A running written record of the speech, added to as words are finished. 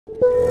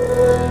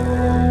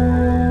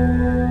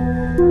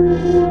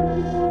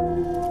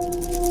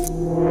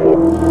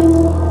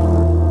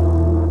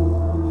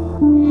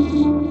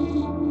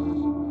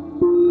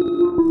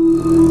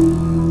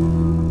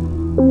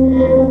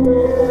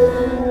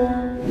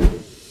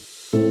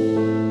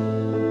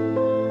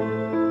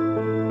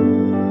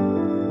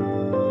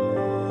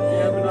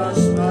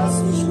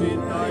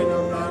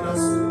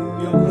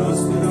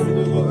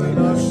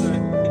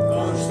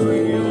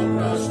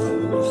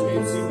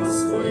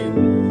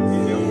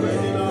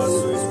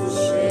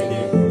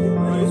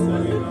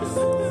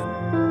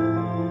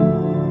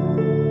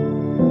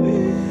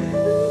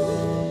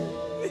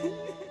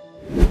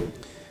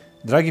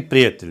Dragi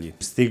prijatelji,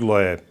 stiglo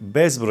je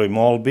bezbroj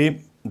molbi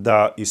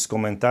da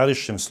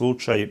iskomentarišem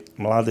slučaj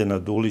Mladena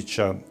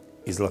Dulića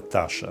iz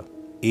Laktaša.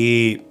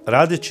 I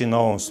radeći na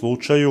ovom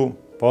slučaju,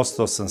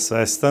 postao sam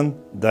svestan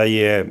da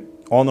je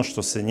ono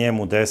što se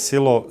njemu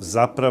desilo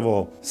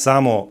zapravo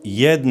samo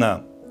jedna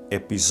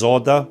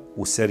epizoda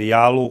u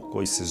serijalu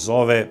koji se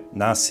zove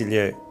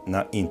Nasilje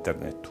na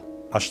internetu.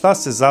 A šta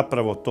se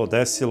zapravo to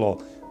desilo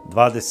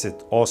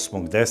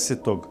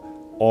 28.10.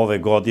 ove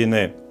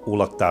godine u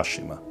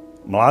Laktašima?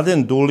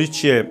 Mladen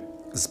Dulić je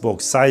zbog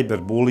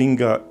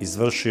cyberbullyinga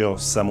izvršio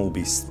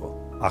samoubistvo.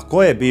 A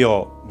ko je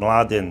bio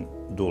Mladen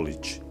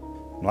Dulić?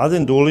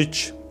 Mladen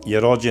Dulić je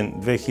rođen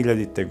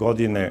 2000.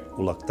 godine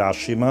u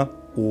Laktašima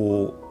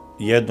u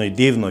jednoj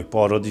divnoj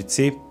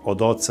porodici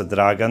od oca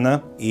Dragana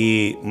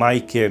i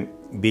majke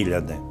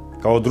Biljane.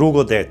 Kao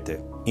drugo dete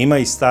ima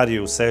i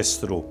stariju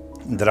sestru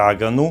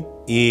Draganu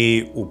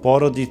i u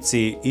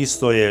porodici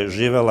isto je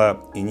živela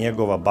i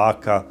njegova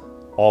baka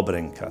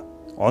Obrenka.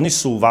 Oni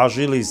su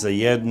uvažili za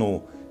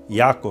jednu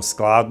jako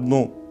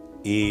skladnu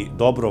i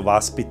dobro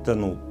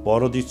vaspitanu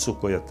porodicu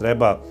koja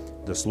treba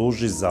da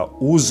služi za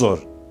uzor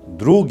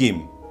drugim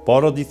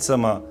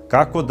porodicama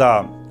kako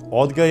da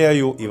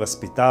odgajaju i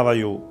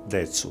vaspitavaju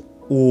decu.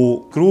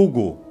 U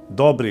krugu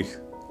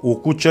dobrih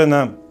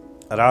ukućana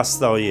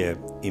rastao je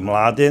i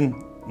Mladen,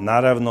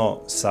 naravno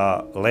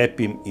sa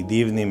lepim i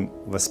divnim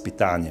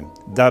vaspitanjem.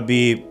 Da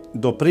bi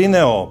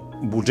doprineo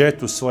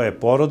budžetu svoje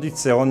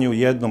porodice, on je u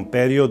jednom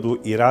periodu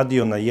i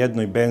radio na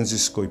jednoj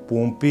benzinskoj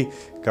pumpi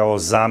kao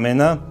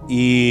zamena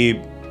i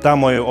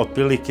tamo je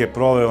otprilike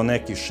proveo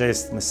nekih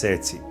 6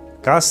 meseci.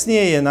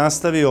 Kasnije je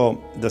nastavio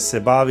da se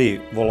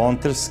bavi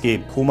volonterski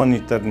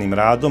humanitarnim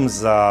radom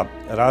za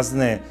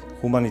razne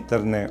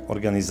humanitarne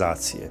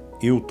organizacije.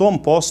 I u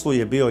tom poslu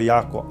je bio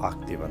jako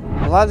aktivan.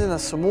 Mladena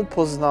sam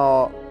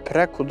upoznao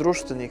preko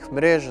društvenih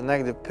mreža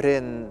negde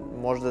pre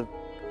možda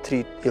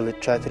 3 ili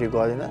 4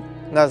 godine.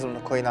 Ne znam na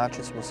koji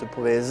način smo se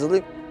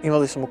povezali.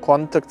 Imali smo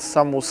kontakt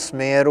samo u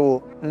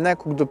smeru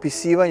nekog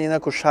dopisivanja i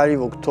nekog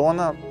šaljivog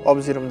tona,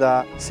 obzirom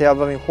da se ja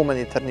bavim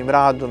humanitarnim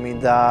radom i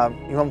da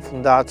imam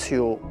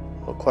fondaciju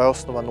koja je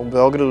osnovana u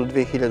Beogradu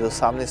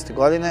 2018.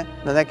 godine.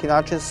 Na neki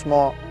način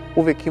smo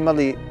uvek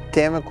imali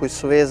teme koje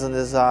su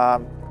vezane za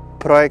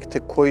projekte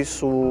koji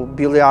su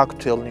bili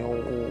aktuelni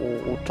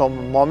u tom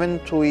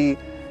momentu i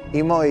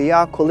imao je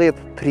jako lep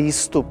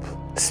pristup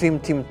svim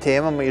tim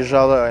temama i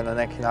želeo je na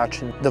neki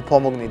način da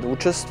pomogne i da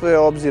učestvuje,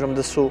 obzirom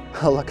da su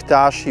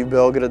Laktaši i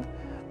Beograd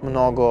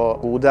mnogo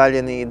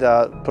udaljeni i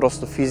da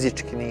prosto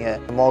fizički nije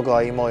mogao,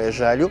 a imao je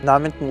želju.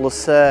 Nametnulo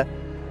se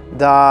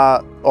da,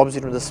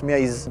 obzirom da sam ja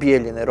iz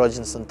Bijeljine,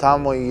 rođen sam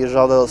tamo i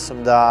želeo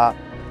sam da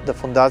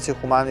fondacija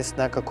Humanist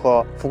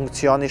nekako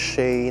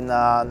funkcioniše i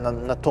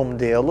na tom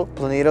delu.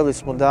 Planirali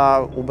smo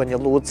da u Banja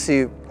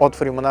Luci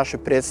otvorimo naše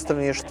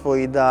predstavništvo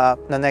i da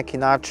na neki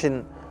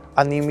način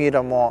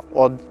animiramo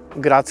od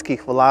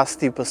gradskih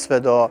vlasti pa sve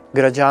do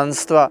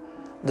građanstva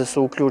da se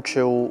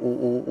uključe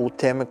u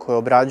teme koje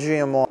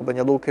obrađujemo.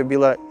 Banja Luka je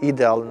bila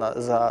idealna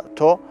za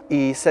to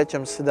i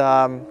sećam se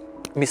da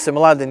mi se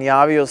Mladen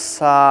javio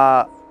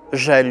sa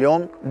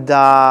željom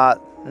da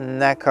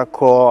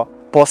nekako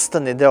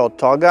postane deo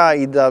toga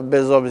i da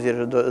bez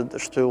obzira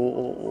što je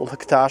u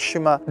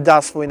Laktašima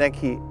da svoj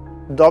neki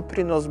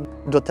doprinos.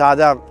 Do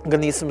tada ga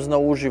nisam znao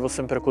uživo,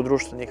 sam preko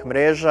društvenih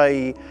mreža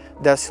i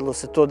desilo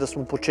se to da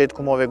smo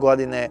početkom ove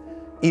godine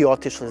i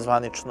otišli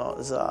zvanično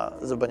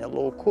za Banja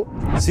Luku.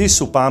 Svi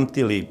su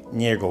pamtili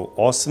njegov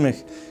osmeh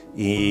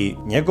i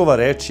njegova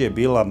reč je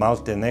bila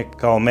maltene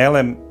kao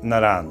melem na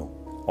ranu.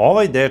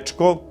 Ovaj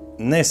dečko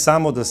ne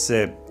samo da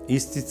se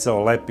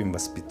isticao lepim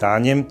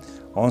vaspitanjem,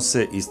 on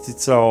se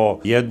isticao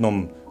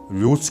jednom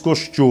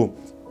ljudskošću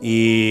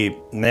i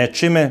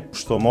nečime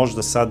što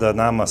možda sada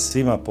nama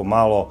svima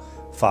pomalo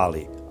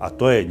fali, a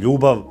to je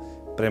ljubav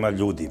prema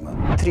ljudima.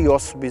 3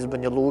 osobe iz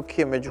Banja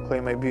Luke, među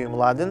kojima je bio i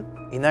Mladen,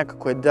 i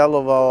nekako je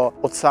delovao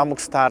od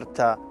samog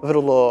starta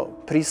vrlo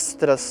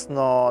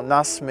pristrasno,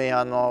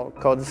 nasmejano,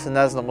 kao da se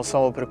ne znamo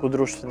samo preko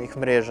društvenih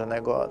mreža,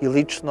 nego i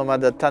lično,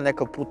 mada ta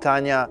neka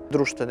putanja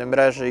društvene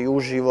mreže i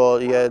uživo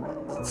je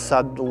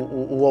sad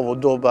u ovo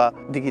doba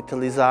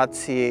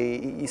digitalizacije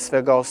i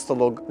svega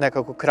ostalog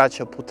nekako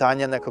kraća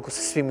putanja, nekako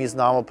se svi mi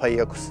znamo, pa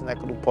i ako se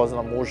nekad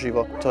upoznamo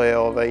uživo, to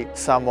je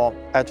samo,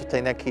 eto,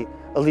 taj neki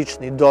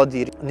lični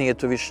dodir. Nije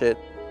to više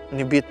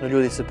ni bitno,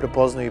 ljudi se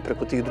prepoznaju i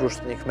preko tih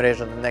društvenih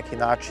mreža na neki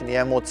način i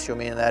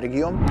emocijom i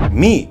energijom.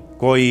 Mi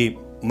koji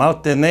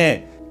malte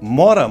ne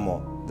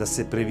moramo da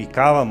se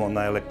previkavamo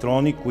na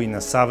elektroniku i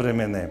na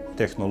savremene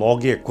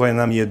tehnologije koje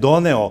nam je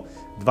doneo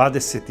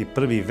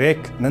 21. vek,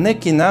 na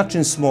neki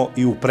način smo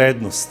i u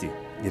prednosti,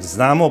 jer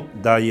znamo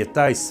da je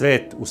taj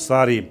svet u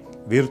stvari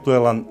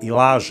virtualan i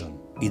lažan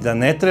i da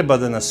ne treba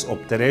da nas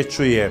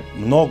opterećuje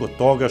mnogo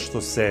toga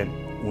što se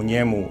u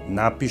njemu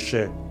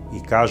napiše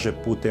i kaže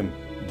putem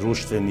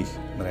društvenih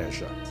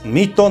mreža.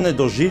 Mi to ne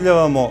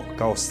doživljavamo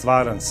kao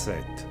stvaran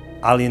svet,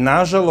 ali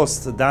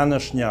nažalost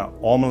današnja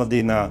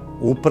omladina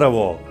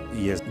upravo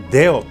je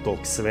deo tog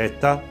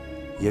sveta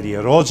jer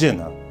je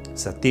rođena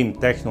sa tim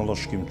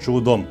tehnološkim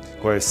čudom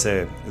koje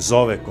se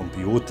zove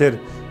kompjuter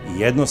i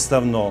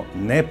jednostavno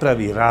ne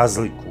pravi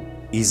razliku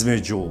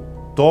između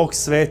tog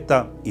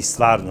sveta i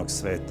stvarnog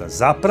sveta.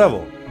 Zapravo,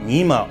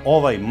 njima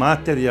ovaj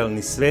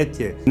materijalni svet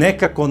je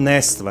nekako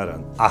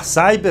nestvaran, a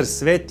sajber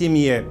svet im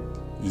je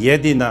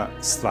jedina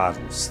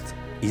stvarnost.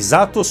 I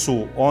zato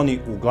su oni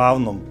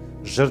uglavnom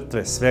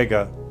žrtve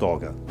svega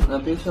toga.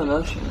 Napisao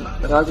noć,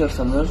 rađao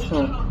sam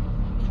noćno.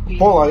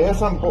 Pola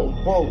jesam,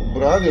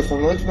 radio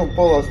sam noćno,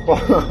 pola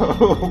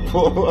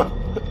spavao.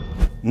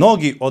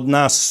 Mnogi od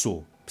nas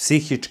su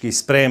psihički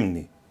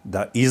spremni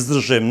da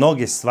izdrže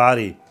mnoge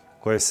stvari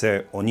koje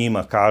se o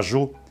njima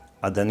kažu,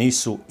 a da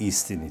nisu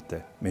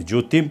istinite.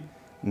 Međutim,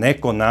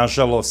 neko,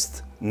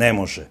 nažalost, ne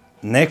može.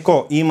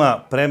 Neko ima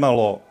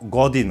premalo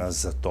godina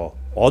za to,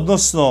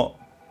 odnosno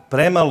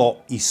premalo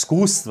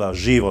iskustva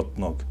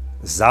životnog,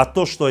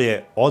 zato što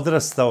je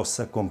odrastao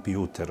sa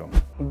kompjuterom.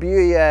 Bio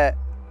je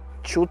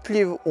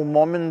ćutljiv u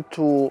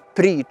momentu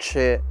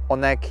priče o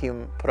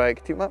nekim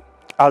projektima,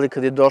 ali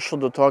kad je došlo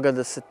do toga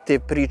da se te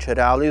priče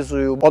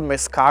realizuju, odmah je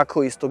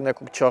skakao iz tog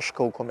nekog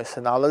ćoška u kome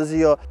se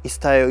nalazio i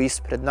stajao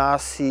ispred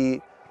nas i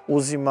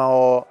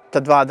uzimao,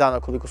 ta 2 dana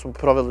koliko smo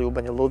proveli u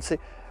Banja Luci,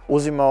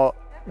 uzimao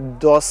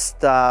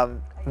dosta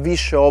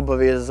više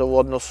obaveza u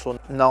odnosu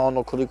na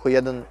ono koliko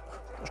jedan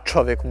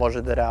čovjek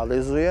može da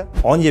realizuje.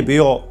 On je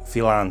bio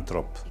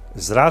filantrop.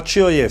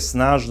 Zračio je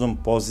snažnom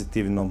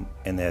pozitivnom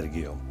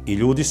energijom i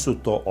ljudi su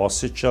to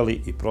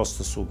osjećali i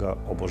prosto su ga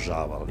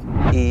obožavali.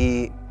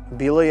 I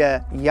bilo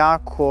je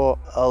jako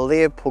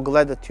lepo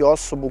gledati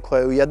osobu koja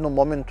je u jednom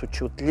momentu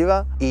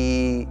ćutljiva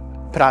i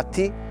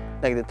prati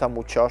negde tamo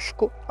u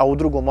ćošku, a u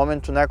drugom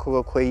momentu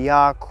nekoga koji je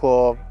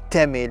jako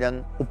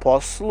temeljan u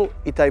poslu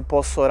i taj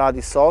posao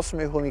radi sa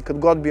osmehom i kad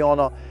god bi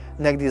ono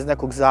negdje iz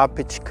nekog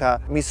zapećka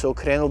mi se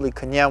okrenuli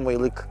ka njemu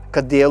ili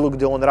ka dijelu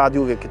gde on radi,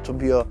 uvijek je to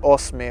bio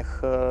osmeh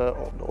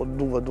od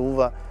duva do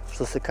uva,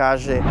 što se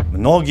kaže.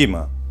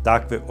 Mnogima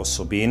takve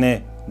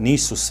osobine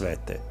nisu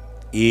svete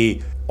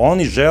i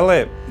oni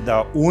žele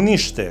da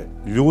unište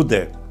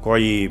ljude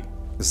koji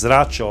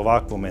zrače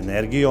ovakvom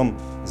energijom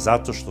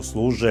zato što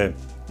služe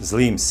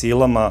zlim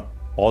silama,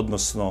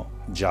 odnosno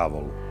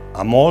đavolu.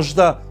 A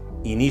možda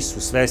i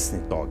nisu svesni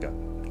toga.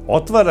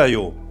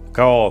 Otvaraju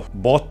kao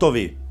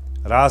botovi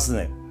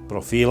razne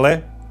profile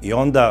i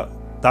onda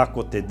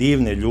tako te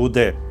divne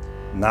ljude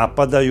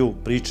napadaju,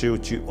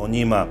 pričajući o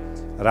njima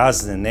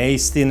razne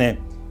neistine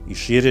i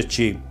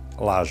šireći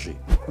laži.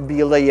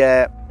 Bila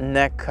je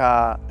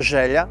neka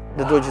želja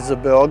da dođe za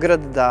Beograd,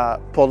 da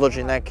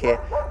položi neke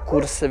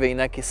kurseve i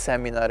neke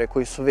seminare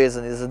koji su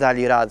vezani za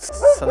dalji rad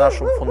sa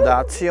našom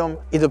fondacijom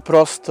i da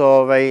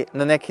prosto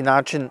na neki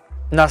način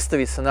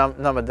nastavi sa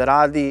nama da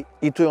radi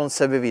i tu je on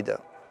sebe video,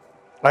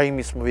 a i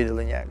mi smo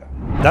videli njega.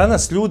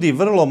 Danas ljudi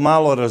vrlo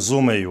malo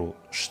razumeju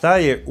šta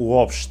je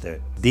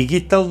uopšte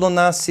digitalno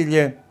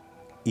nasilje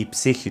i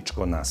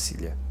psihičko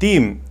nasilje.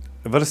 Tim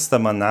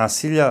vrstama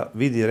nasilja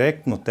vi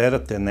direktno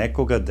terate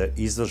nekoga da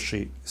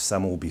izvrši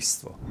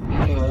samoubistvo.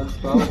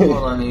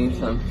 Spavao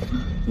nisam.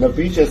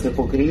 Napiće se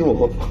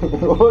pokrivo,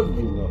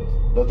 ozbiljno,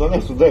 da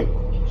donesu deku.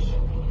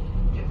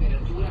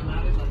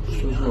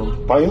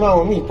 Pa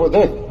imamo mi po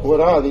deku, ko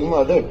radi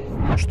ima deku.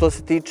 Što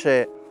se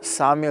tiče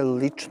same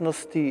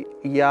ličnosti,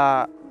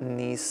 ja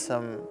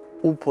nisam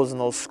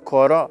upoznao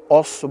skoro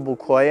osobu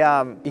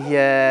koja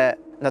je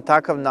na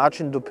takav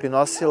način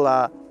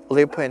doprinosila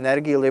lepoj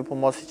energiji i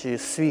lepom osjećaju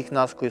svih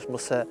nas koji smo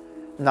se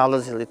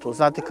nalazili tu.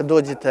 Znate, kad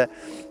dođete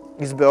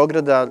iz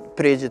Beograda,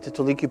 pređete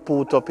toliki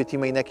put, opet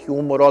ima i neki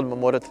umor, odmah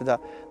morate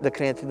da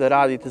krenete da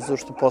radite, zato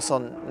što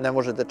posao ne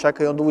može da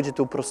čeka i onda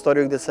uđete u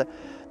prostoriju gde se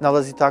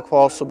nalazi takva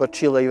osoba,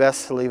 čila i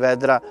vesela i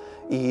vedra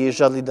i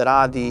želi da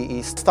radi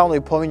i stalno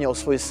je pominjao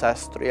svoju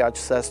sestru. Ja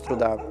ću sestru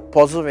da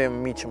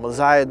pozovem, mi ćemo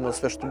zajedno,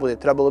 sve što bude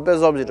trebalo,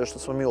 bez obzira što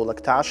smo mi u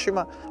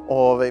Laktašima,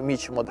 mi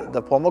ćemo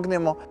da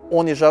pomognemo.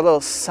 On je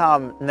želeo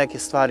sam neke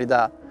stvari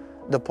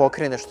da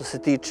pokrene što se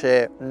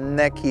tiče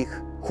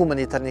nekih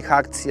humanitarnih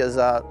akcija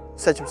za...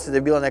 Sećam se da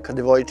je bila neka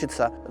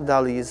devojčica, da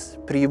li iz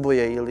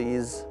Priboja ili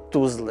iz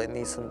Tuzle,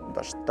 nisam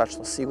baš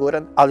tačno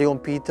siguran, ali on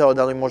pitao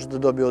da li može da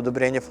dobije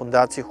odobrenje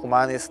fondacije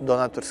Humanist,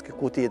 donatorske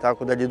kutije i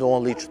tako dalje, da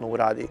on lično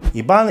uradi.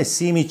 I Mladen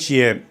Simić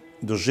je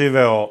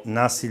doživeo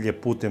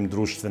nasilje putem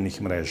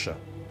društvenih mreža.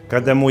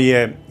 Kada mu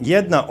je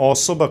jedna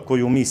osoba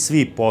koju mi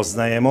svi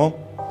poznajemo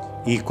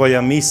i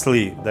koja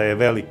misli da je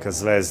velika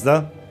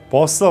zvezda,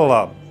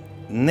 poslala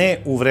ne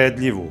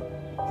uvredljivu,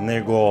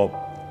 nego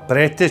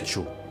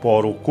preteću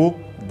poruku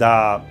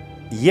da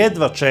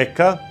jedva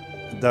čeka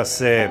da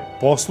se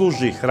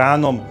posluži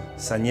hranom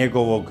sa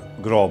njegovog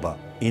groba.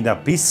 I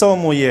napisao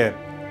mu je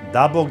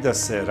da Bog da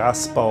se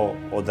raspao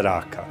od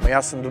raka.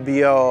 Ja sam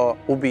dobijao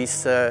ubij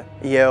se,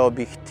 jeo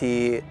bih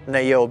ti,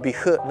 ne jeo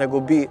bih, nego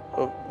bi,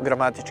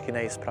 gramatički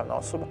neispravna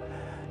osoba,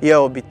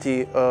 jeo bi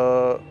ti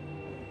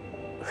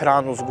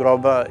hranu s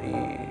groba i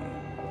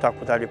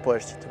tako dalje,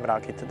 poješćete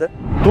mrak itd.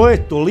 To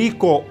je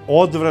toliko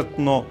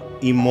odvratno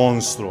i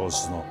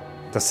monstruozno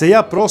da se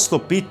ja prosto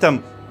pitam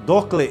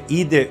dokle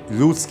ide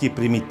ljudski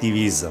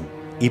primitivizam.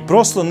 I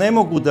prosto ne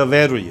mogu da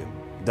verujem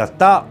da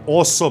ta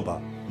osoba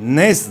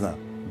ne zna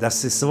da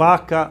se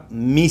svaka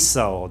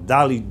misao,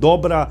 da li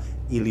dobra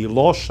ili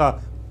loša,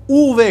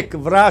 uvek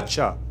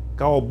vraća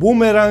kao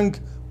bumerang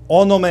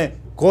onome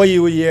koji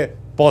ju je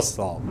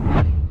poslao.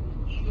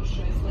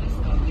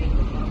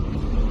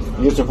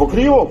 Je se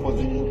pokrivao pod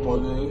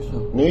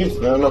Nisi,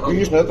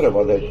 napiš, ne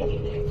treba deka.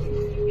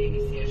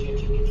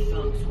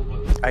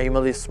 A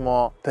imali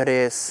smo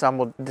pre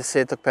samo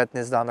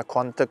 10-15 dana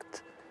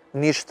kontakt.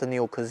 Ništa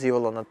nije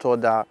ukazivalo na to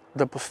da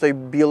postoji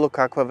bilo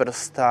kakva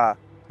vrsta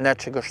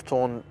nečega što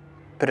on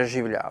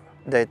preživljava.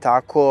 Da je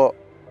tako,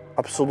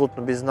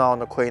 apsolutno bi znao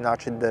na koji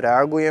način da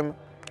reagujem.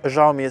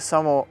 Žao mi je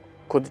samo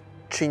kod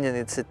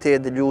činjenice te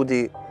da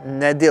ljudi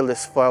ne dijele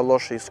svoja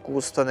loša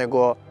iskustva,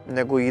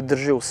 nego ih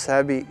drže u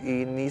sebi i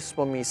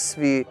nismo mi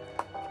svi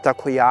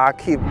tako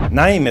jaki.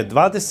 Naime,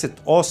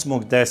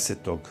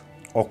 28.10.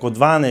 oko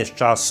 12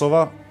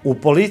 časova u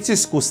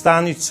policijsku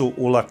stanicu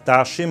u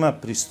Laktašima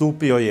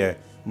pristupio je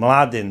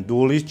Mladen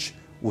Dulić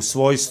u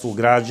svojstvu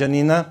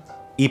građanina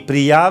i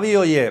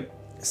prijavio je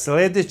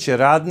sledeće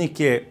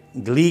radnike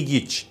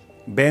Gligić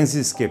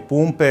benzinske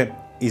pumpe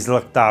iz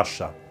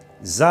Laktaša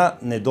za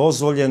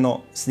nedozvoljeno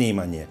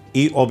snimanje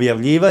i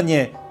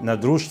objavljivanje na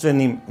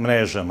društvenim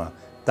mrežama,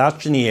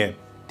 tačnije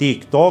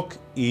TikTok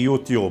i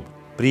YouTube.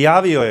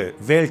 Prijavio je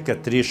Veljka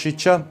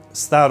Trišića,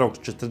 starog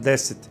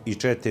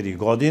 44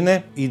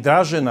 godine, i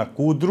Dražena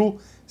Kudru,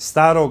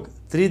 starog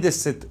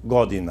 30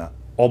 godina.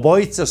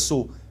 Obojica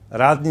su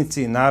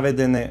radnici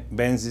navedene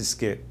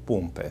benzinske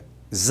pumpe.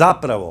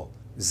 Zapravo,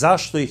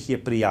 zašto ih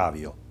je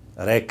prijavio?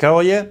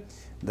 Rekao je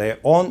da je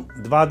on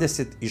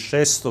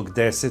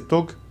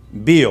 26.10.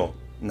 bio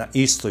na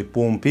istoj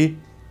pumpi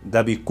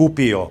da bi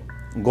kupio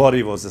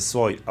gorivo za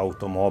svoj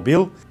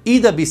automobil i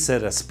da bi se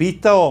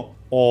raspitao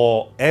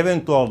o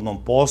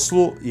eventualnom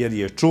poslu, jer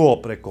je čuo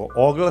preko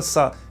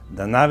oglasa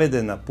da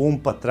navedena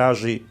pumpa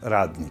traži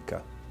radnika.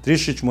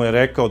 Trišić mu je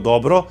rekao,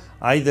 dobro,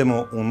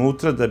 ajdemo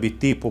unutra da bi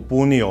ti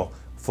popunio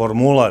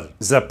formular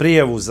za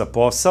prijavu za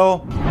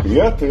posao. I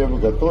eto, evo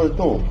ga, to je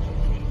to.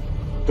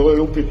 To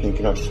je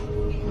upitnik naš.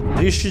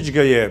 Trišić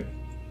ga je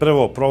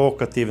prvo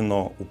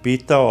provokativno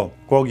upitao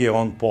kog je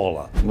on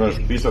pola. Moraš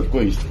pisat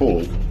koji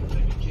spol.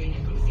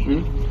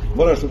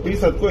 Moraš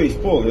upisat koji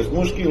spol, jes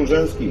muški ili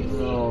ženski?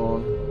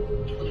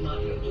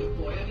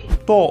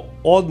 To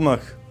odmah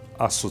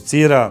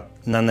asocira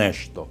na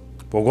nešto,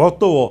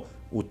 pogotovo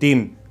u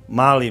tim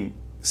malim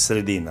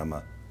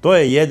sredinama. To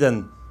je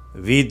jedan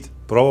vid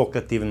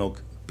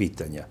provokativnog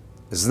pitanja.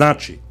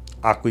 Znači,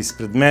 ako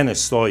ispred mene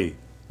stoji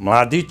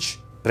mladić,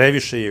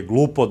 previše je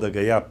glupo da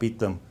ga ja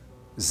pitam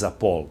za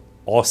pol,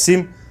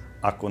 osim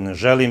ako ne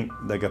želim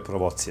da ga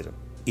provociram.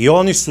 I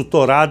oni su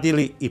to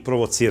radili i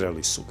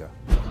provocirali su ga.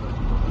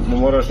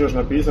 Moraš još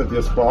napisati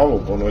je spavao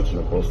po noći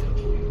na poslu.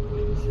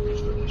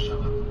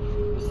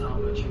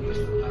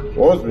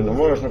 Ozbiljno,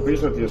 moraš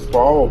napisati je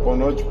spavao po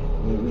noći.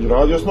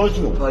 Radio s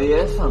noćnu? Pa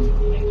jesam.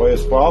 Pa je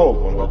spavao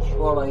po noći?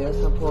 Pola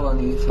jesam, pola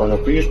nisam. Pa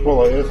napiš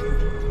pola jesam.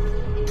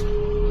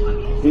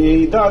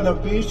 I da,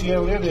 napiši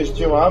jel jedeš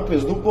ćevape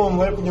s duplom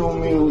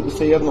lepnjom ili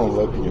sa jednom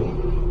lepnjom.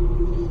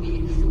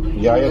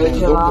 Ja jedem s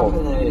duplom.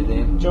 Ćevape ne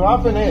jedem.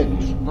 Ćevape ne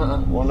jediš?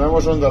 On ne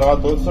može onda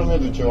raditi, od sam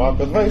jedu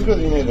ćevape. 20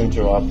 godina jedem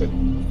ćevape.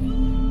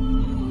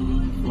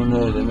 Ne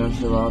jedem još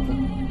ćevape.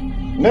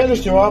 Ne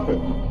jedeš ćevape?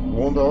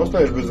 Onda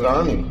ostaješ bez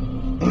rani.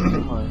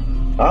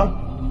 A?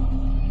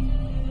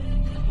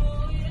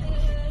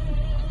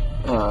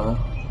 Ja.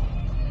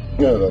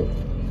 Ne, dobro.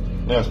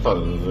 Ne,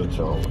 stvari za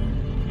ćevape.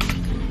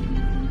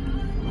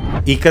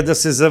 I kada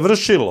se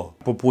završilo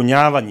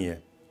popunjavanje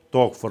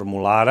tog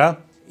formulara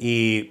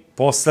i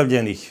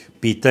postavljenih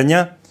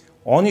pitanja,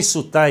 oni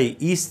su taj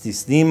isti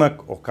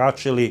snimak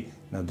okačili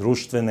na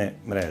društvene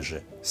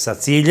mreže sa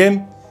ciljem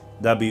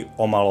da bi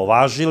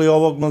omalovažili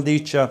ovog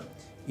mladića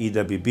i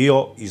da bi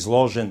bio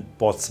izložen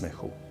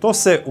podsmehu. To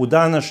se u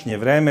današnje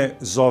vreme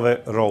zove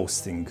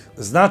roasting.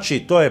 Znači,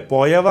 to je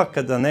pojava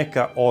kada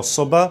neka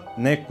osoba,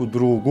 neku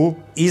drugu,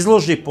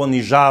 izloži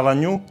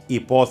ponižavanju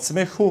i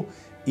podsmehu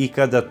i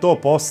kada to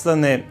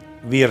postane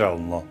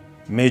viralno.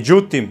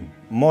 Međutim,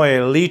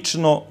 moje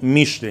lično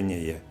mišljenje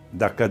je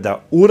da kada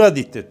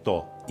uradite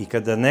to i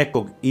kada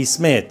nekog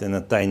ismejete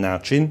na taj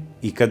način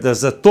i kada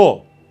za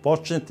to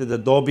počnete da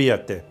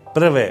dobijate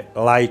prve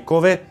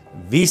lajkove,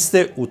 vi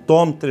ste u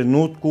tom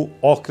trenutku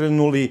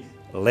okrenuli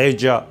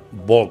leđa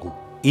Bogu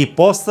i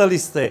postali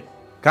ste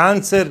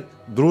kancer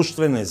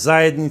društvene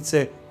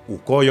zajednice u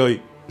kojoj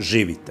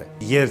živite.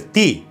 Jer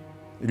ti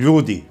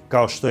ljudi,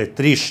 kao što je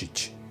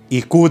Trišić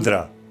i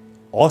Kudra,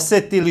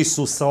 osetili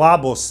su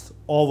slabost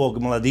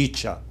ovog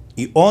mladića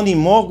i oni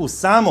mogu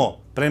samo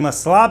prema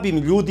slabim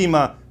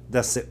ljudima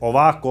da se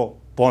ovako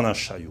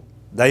ponašaju.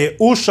 Da je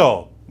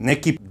ušao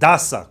neki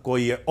dasa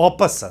koji je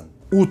opasan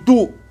u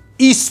tu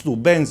istu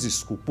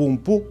benzinsku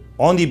pumpu,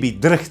 oni bi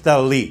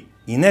drhtali.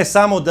 I ne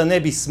samo da ne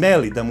bi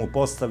smeli da mu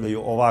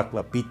postavljaju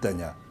ovakva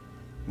pitanja,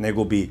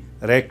 nego bi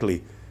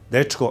rekli,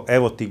 dečko,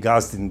 evo ti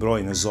gazdin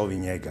broj, nazovi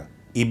njega.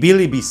 I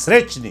bili bi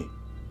srećni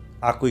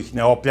ako ih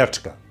ne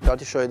opljačka.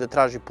 Otišao je da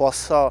traži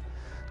posao,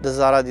 da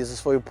zaradi za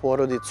svoju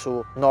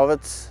porodicu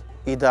novac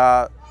i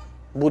da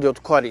bude od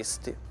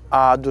koristi.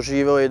 A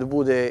doživeo je da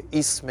bude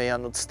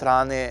ismejan od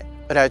strane,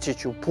 reći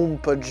ću,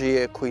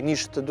 pumpađije koji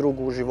ništa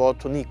drugo u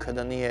životu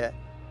nikada nije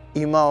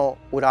imao,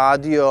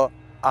 uradio,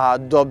 a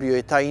dobio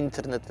je taj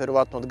internet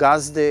verovatno od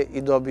gazde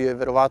i dobio je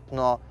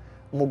verovatno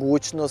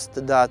mogućnost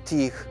da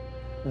tih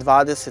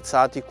 20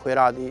 sati koje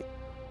radi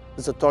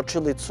za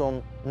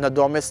točilicom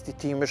nadomesti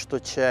time što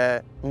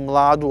će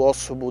mladu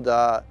osobu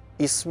da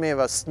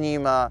ismeva,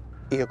 snima,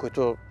 iako je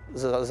to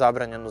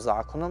zabranjeno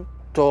zakonom,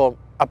 to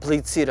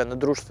aplicira na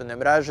društvene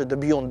mreže da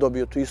bi on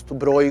dobio tu istu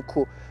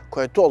brojku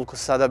koja je toliko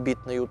sada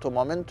bitna i u tom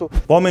momentu.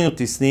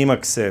 Pomenuti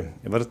snimak se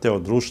vrteo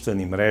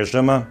društvenim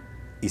mrežama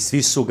i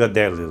svi su ga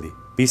delili.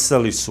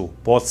 Pisali su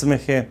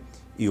podsmehe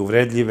i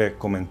uvredljive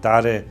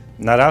komentare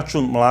na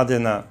račun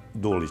Mladena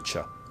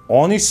Dulića.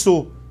 Oni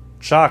su,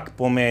 čak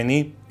po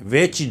meni,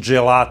 veći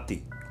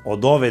dželati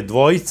od ove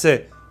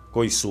dvojice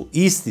koji su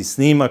isti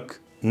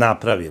snimak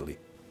napravili.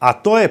 A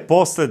to je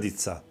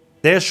posledica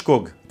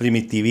teškog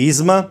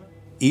primitivizma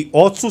i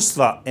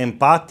odsustva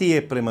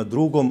empatije prema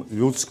drugom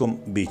ljudskom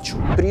biću.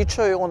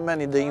 Pričao je on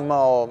meni da je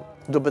imao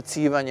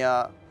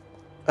dobacivanja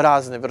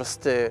razne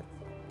vrste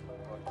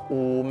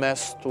u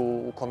mestu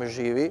u kome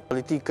živi,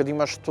 ali ti kad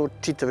imaš to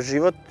čitav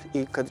život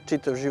i kad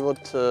čitav život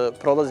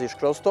prolaziš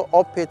kroz to,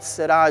 opet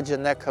se rađa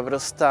neka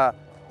vrsta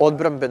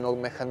odbrambenog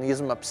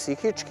mehanizma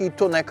psihički i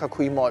to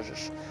nekako i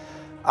možeš.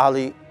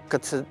 Ali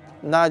kad se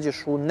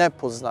nađeš u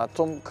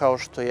nepoznatom, kao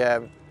što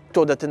je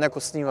to da te neko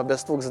snima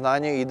bez tvog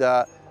znanja i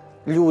da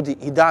ljudi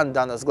i dan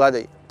danas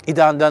gledaju, i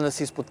dan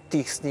danas ispod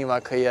tih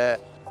snimaka je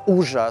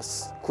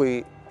užas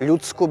koji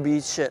ljudsko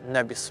biće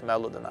ne bi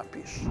smelo da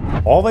napiše.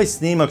 Ovaj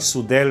snimak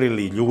su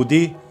delili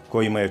ljudi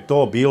kojima je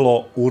to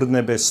bilo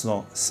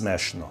urnebesno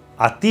smešno.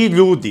 A ti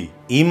ljudi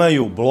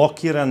imaju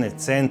blokirane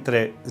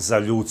centre za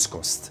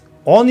ljudskost.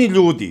 Oni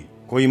ljudi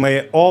kojima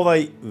je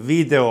ovaj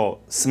video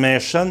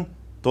smešan,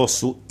 to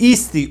su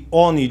isti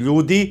oni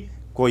ljudi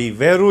koji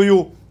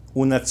veruju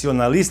u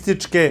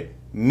nacionalističke,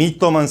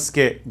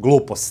 mitomanske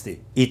gluposti.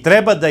 I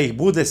treba da ih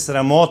bude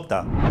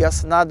sramota. Ja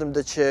se nadam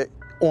da će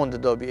on da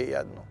dobije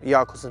jednu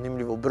jako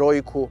zanimljivu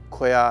brojku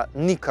koja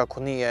nikako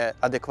nije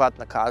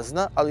adekvatna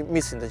kazna, ali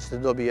mislim da će da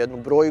dobije jednu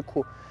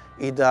brojku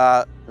i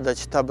da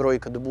će ta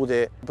brojka da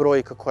bude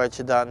brojka koja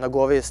će da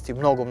nagovesti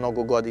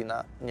mnogo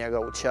godina njega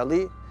u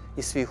ćeliji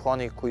i svih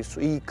onih koji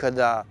su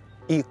ikada,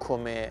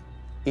 ikome,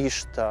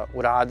 išta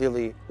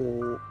uradili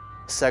u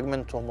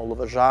segmentu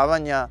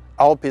omalovažavanja,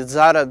 a opet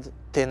zarad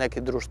te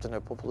neke društvene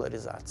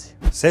popularizacije.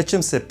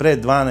 Sećam se pre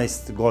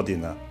 12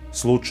 godina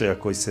slučaja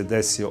koji se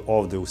desio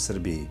ovde u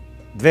Srbiji.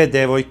 Dve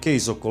devojke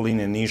iz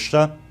okoline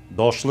Niša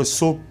došle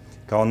su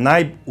kao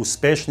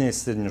najuspešnije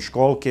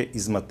srednjoškolke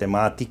iz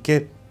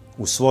matematike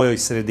u svojoj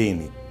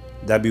sredini,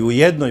 da bi u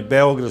jednoj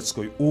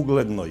beogradskoj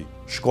uglednoj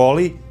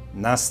školi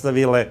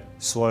nastavile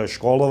svoje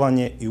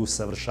školovanje i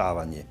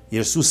usavršavanje.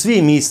 Jer su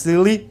svi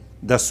mislili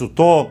da su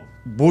to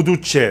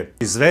buduće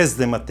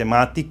zvezde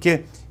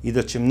matematike i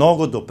da će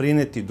mnogo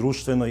doprineti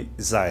društvenoj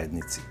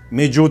zajednici.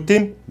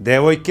 Međutim,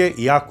 devojke,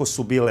 iako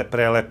su bile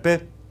prelepe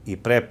i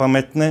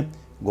prepametne,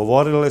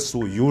 govorile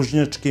su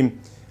južnjačkim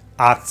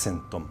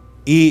akcentom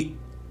i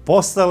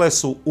postale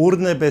su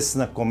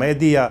urnebesna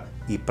komedija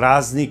i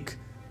praznik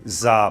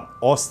za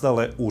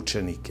ostale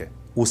učenike,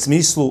 u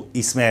smislu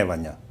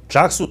ismevanja.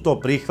 Čak su to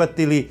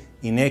prihvatili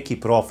i neki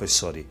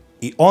profesori.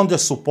 I onda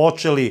su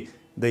počeli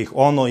da ih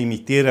ono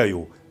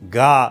imitiraju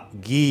ga,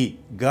 gi,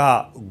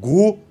 ga,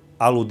 gu,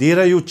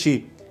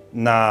 aludirajući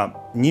na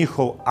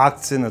njihov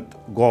akcenat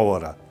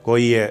govora,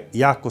 koji je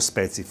jako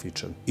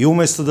specifičan. I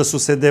umesto da su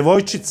se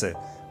devojčice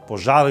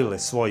požalile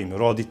svojim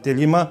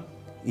roditeljima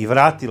i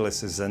vratile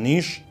se za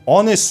Niš,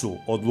 one su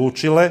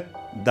odlučile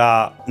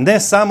da ne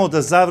samo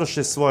da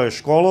završe svoje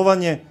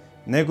školovanje,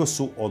 nego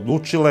su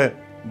odlučile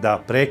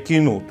da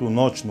prekinu tu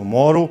noćnu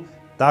moru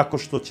tako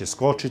što će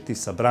skočiti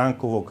sa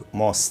Brankovog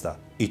mosta.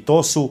 I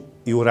to su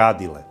i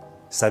uradile.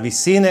 Sa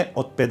visine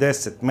od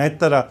 50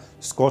 metara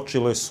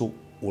skočile su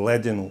u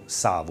ledenu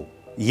Savu.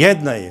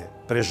 Jedna je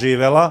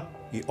preživela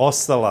i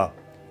ostala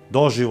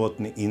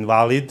doživotni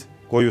invalid,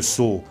 koju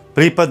su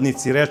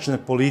pripadnici rečne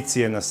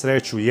policije na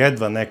sreću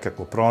jedva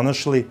nekako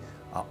pronašli,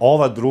 a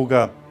ova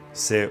druga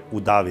se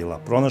udavila.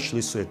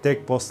 Pronašli su je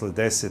tek posle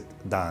 10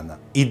 dana.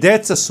 I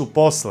deca su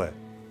posle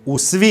u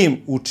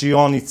svim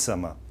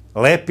učionicama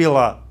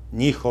lepila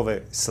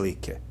njihove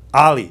slike.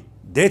 Ali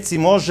Deci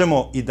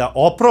možemo i da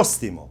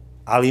oprostimo,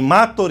 ali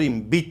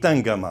matorim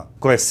bitangama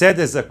koje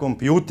sede za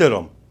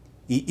kompjuterom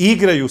i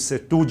igraju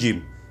se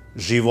tuđim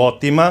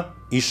životima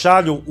i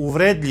šalju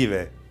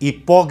uvredljive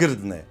i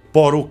pogrdne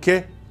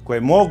poruke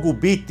koje mogu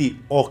biti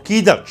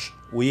okidač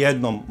u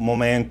jednom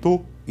momentu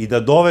i da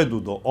dovedu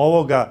do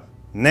ovoga,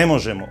 ne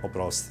možemo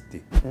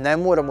oprostiti. Ne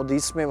moramo da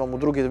ismevamo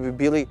druge da bi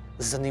bili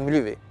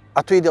zanimljivi,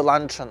 a to ide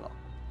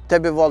lančano.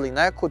 Tebe voli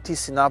neko, ti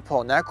si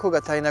napao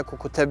nekoga, taj neko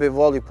ko tebe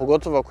voli,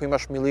 pogotovo ako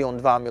imaš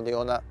 1, 2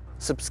 miliona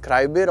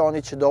subscribera,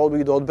 oni će da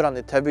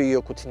odbrane tebe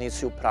iako ti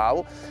nisi u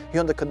pravu. I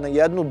onda kad na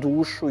jednu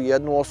dušu,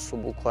 jednu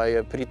osobu koja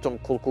je pritom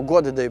koliko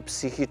god da je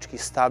psihički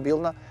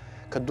stabilna,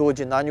 kad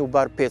dođe na nju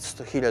bar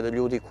 500.000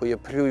 ljudi koji je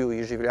pljuju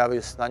i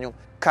življavaju se na njom,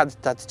 kad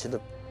tad će da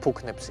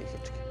pukne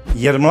psihički.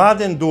 Jer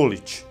Mladen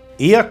Dulić,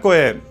 iako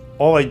je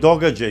ovaj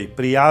događaj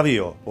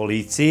prijavio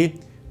policiji,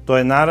 to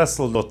je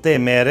naraslo do te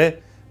mere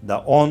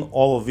da on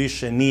ovo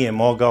više nije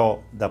mogao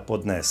da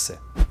podnese.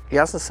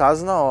 Ja sam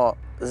saznao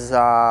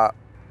za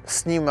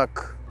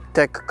snimak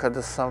tek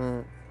kada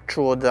sam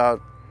čuo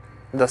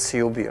da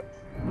si ubio.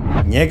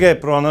 Njega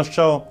je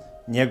pronašao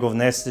njegov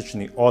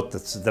nesrećni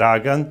otac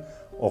Dragan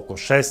oko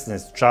 16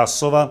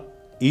 časova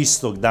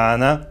istog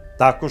dana,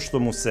 tako što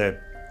mu se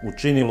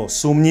učinilo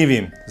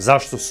sumnjivim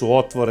zašto su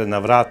otvorena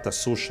vrata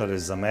sušare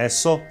za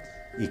meso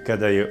i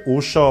kada je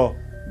ušao,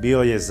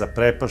 bio je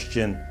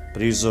zaprepašćen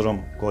prizorom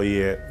koji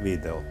je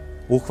video.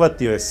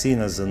 Uhvatio je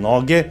sina za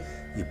noge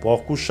i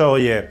pokušao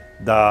je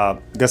da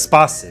ga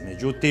spase,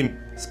 međutim,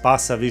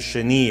 spasa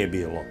više nije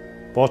bilo.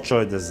 Počeo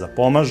je da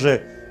zapomaže,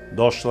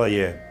 došla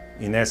je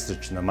i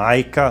nesrećna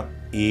majka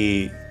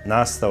i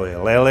nastao je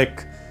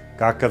lelek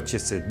kakav će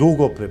se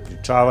dugo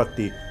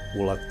prepričavati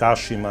u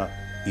Laktašima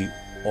i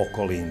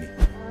okolini.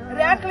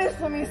 Rekli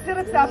su mi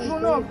srca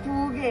punog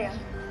tuge,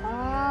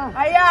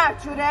 a ja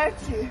ću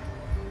reći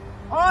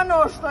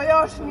ono što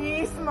još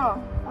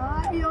nismo.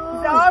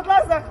 Za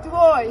odlazak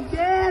tvoj,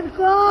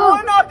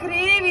 ono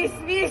krivi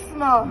svi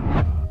smo.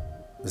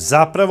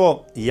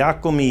 Zapravo,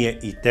 jako mi je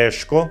i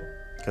teško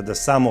kada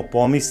samo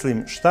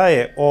pomislim šta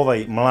je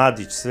ovaj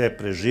mladić sve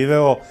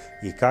preživeo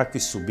i kakvi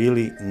su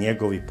bili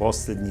njegovi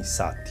posljednji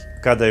sati.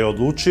 Kada je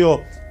odlučio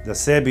da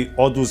sebi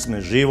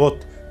oduzme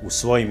život u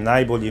svojim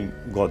najboljim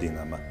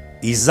godinama.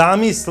 I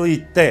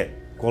zamislite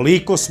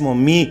koliko smo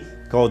mi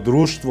kao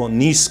društvo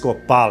nisko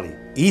pali.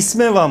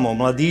 Ismevamo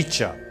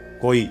mladića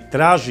koji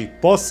traži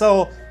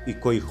posao i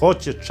koji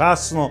hoće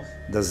časno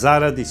da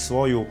zaradi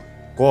svoju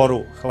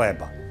koru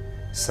hleba.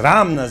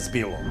 Sram nas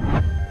bilo.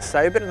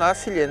 Sajber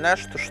nasilje je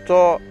nešto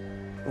što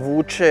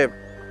vuče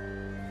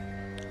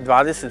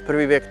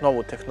 21. vek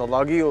novu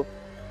tehnologiju,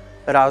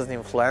 razne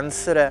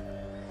influencere,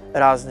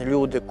 razne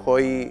ljude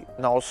koji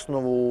na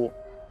osnovu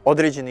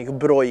određenih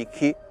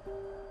brojki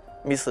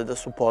misle da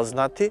su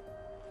poznati,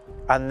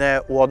 a ne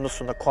u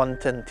odnosu na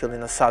kontent ili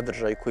na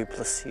sadržaj koji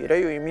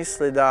plasiraju i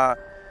misle da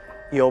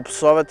je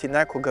opsovati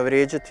nekoga,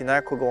 vrijeđati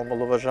nekoga,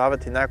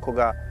 omalovažavati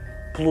nekoga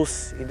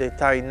plus i da je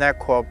taj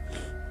neko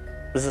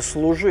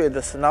zaslužuje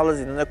da se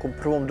nalazi na nekom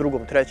prvom,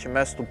 drugom, trećem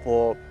mestu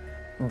po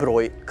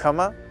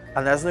brojkama,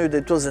 a ne znaju da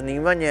je to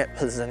zanimanje,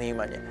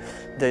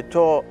 da je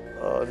to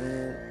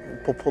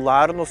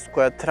popularnost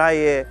koja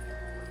traje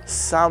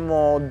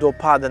samo do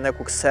pada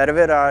nekog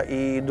servera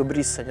i do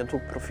brisanja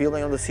tog profila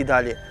i onda si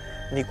dalje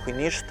niko i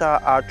ništa,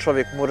 a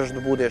čovjek moraš da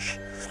budeš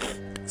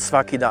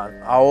svaki dan.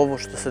 A ovo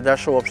što se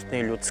dešava uopšte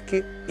nije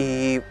ljudski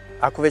i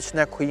ako već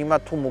neko ima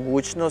tu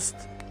mogućnost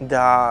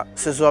da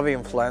se zove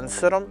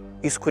influencerom,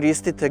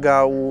 iskoristite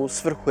ga u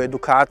svrhu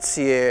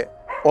edukacije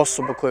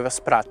osoba koje vas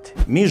prate.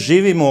 Mi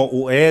živimo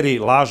u eri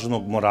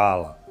lažnog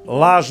morala,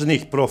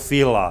 lažnih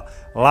profila,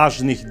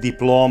 lažnih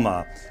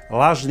diploma,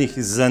 lažnih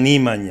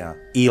zanimanja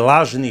i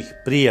lažnih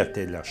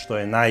prijatelja, što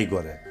je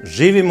najgore.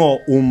 Živimo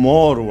u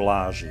moru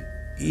laži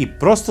i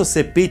prosto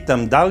se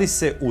pitam da li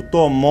se u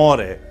to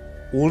more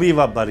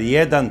uliva bar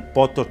jedan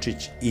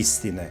potočić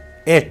istine.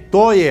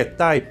 To je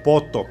taj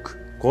potok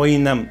koji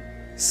nam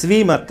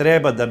svima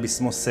treba da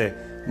bismo se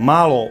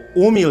malo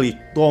umili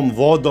tom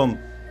vodom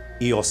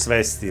i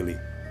osvestili.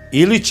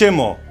 Ili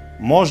ćemo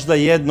možda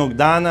jednog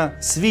dana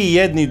svi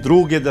jedni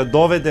druge da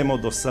dovedemo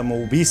do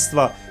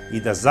samoubistva i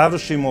da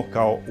završimo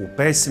kao u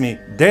pesmi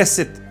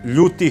 10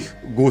 ljutih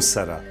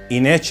gusara i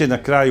neće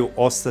na kraju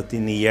ostati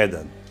ni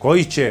jedan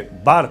koji će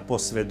bar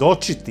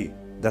posvedočiti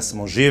da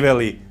smo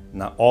živeli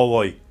na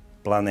ovoj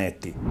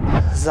planeti.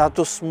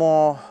 Zato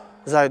smo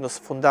zajedno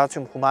sa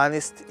Fondacijom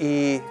Humanist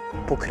i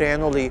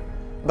pokrenuli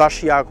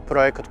baš jak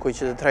projekat koji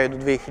će da traje do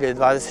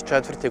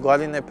 2024.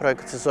 godine.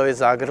 Projekat se zove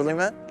Zagrli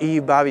me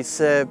i bavi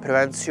se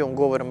prevencijom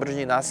govora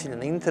mržnje i nasilja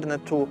na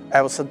internetu.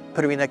 Evo sad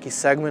prvi neki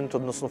segment,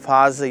 odnosno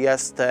faza,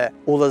 jeste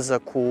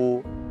ulazak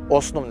u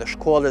osnovne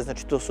škole,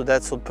 znači to su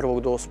deca od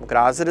 1. do 8.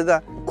 razreda,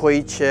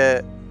 koji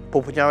će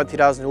popunjavati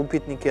razne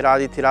upitnike,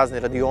 raditi razne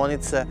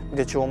radionice,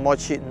 gdje ćemo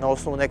moći na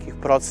osnovu nekih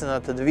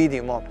procenata da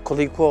vidimo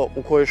koliko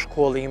u kojoj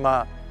školi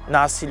ima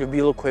nasilja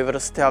bilo koje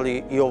vrste,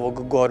 ali i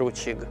ovog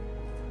gorućeg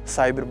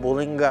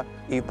cyberbullinga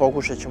i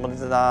pokušat ćemo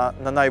da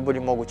na najbolji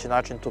mogući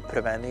način to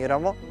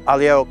preveniramo.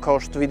 Ali evo, kao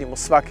što vidimo,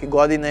 svake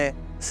godine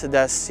se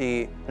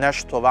desi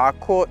nešto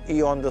ovako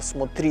i onda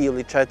smo 3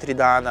 ili 4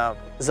 dana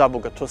za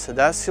Boga to se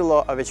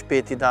desilo, a već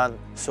 5. dan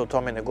se o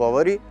tome ne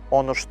govori.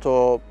 Ono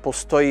što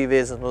postoji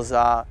vezano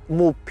za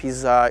MUP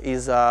i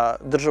za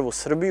državu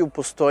Srbiju,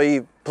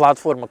 postoji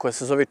platforma koja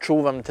se zove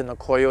Čuvam te, na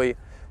kojoj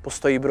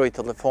postoji broj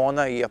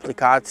telefona i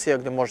aplikacija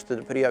gde možete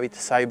da prijavite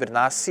sajber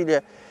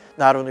nasilje,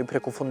 naravno i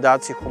preko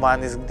fondacije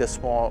Humanist gde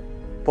smo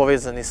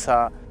povezani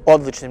sa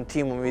odličnim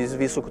timom iz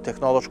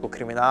visokotehnološkog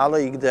kriminala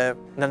i gde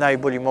na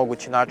najbolji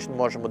mogući način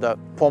možemo da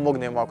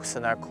pomognemo ako se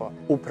neko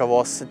upravo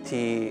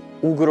oseti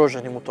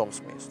ugroženim u tom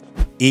smislu.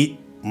 I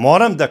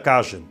moram da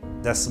kažem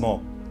da smo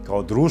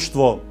kao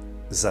društvo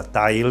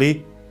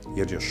zatajili,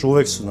 jer još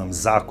uvek su nam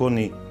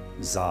zakoni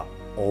za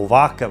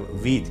ovakav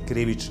vid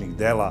krivičnih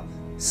dela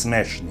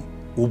smešni.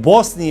 U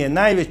Bosni je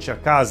najveća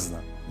kazna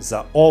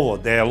za ovo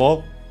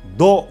delo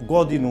do 1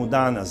 godinu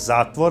dana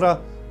zatvora,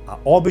 a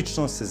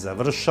obično se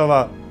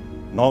završava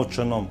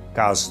novčanom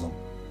kaznom,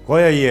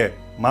 koja je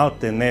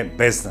malte ne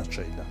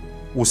beznačajna.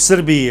 U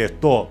Srbiji je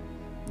to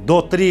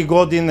do 3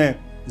 godine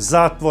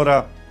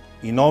zatvora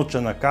i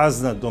novčana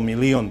kazna do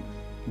 1.000.000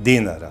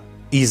 dinara.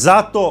 I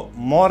zato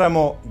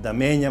moramo da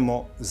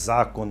menjamo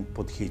zakon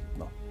pod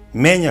hitno.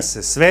 Menja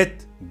se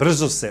svet,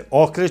 brzo se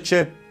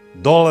okreće,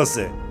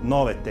 dolaze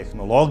nove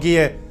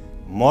tehnologije,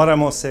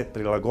 moramo se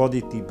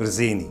prilagoditi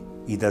brzini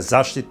i da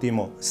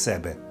zaštitimo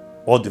sebe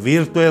od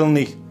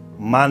virtuelnih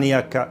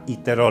manijaka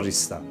i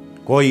terorista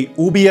koji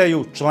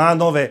ubijaju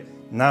članove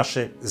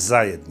naše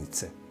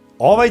zajednice.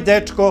 Ovaj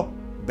dečko,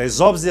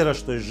 bez obzira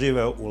što je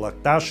živeo u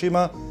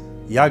Laktašima,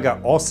 ja ga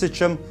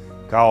osjećam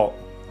kao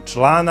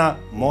člana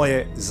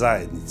moje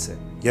zajednice.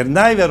 Jer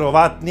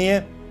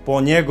najverovatnije,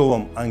 po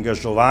njegovom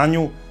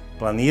angažovanju,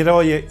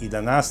 planirao je i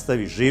da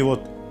nastavi život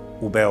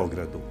u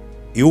Beogradu.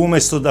 I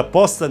umesto da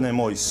postane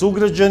moj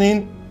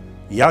sugrađanin,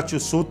 ja ću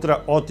sutra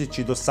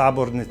otići do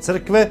Saborne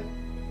crkve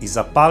i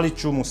zapalit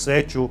ću mu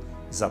sveću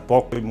za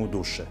pokoj mu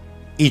duše.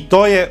 I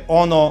to je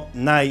ono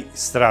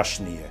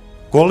najstrašnije.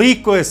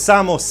 Koliko je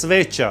samo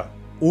sveća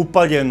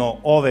upaljeno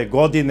ove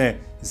godine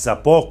za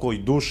pokoj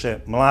duše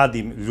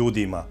mladim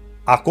ljudima,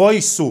 a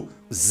koji su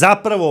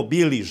zapravo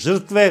bili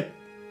žrtve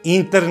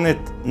internet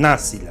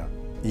nasilja.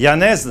 Ja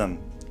ne znam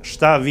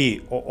šta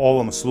vi o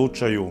ovom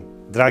slučaju,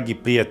 dragi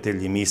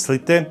prijatelji,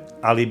 mislite,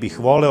 ali bih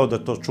voleo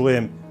da to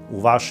čujem u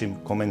vašim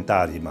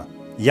komentarima.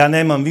 Ja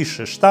nemam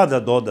više šta da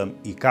dodam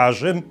i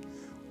kažem,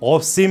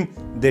 osim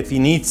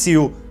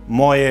definiciju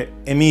moje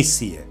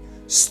emisije.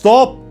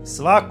 Stop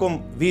svakom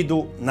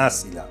vidu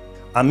nasilja.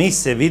 A mi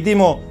se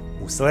vidimo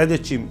u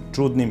sledećim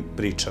čudnim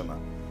pričama.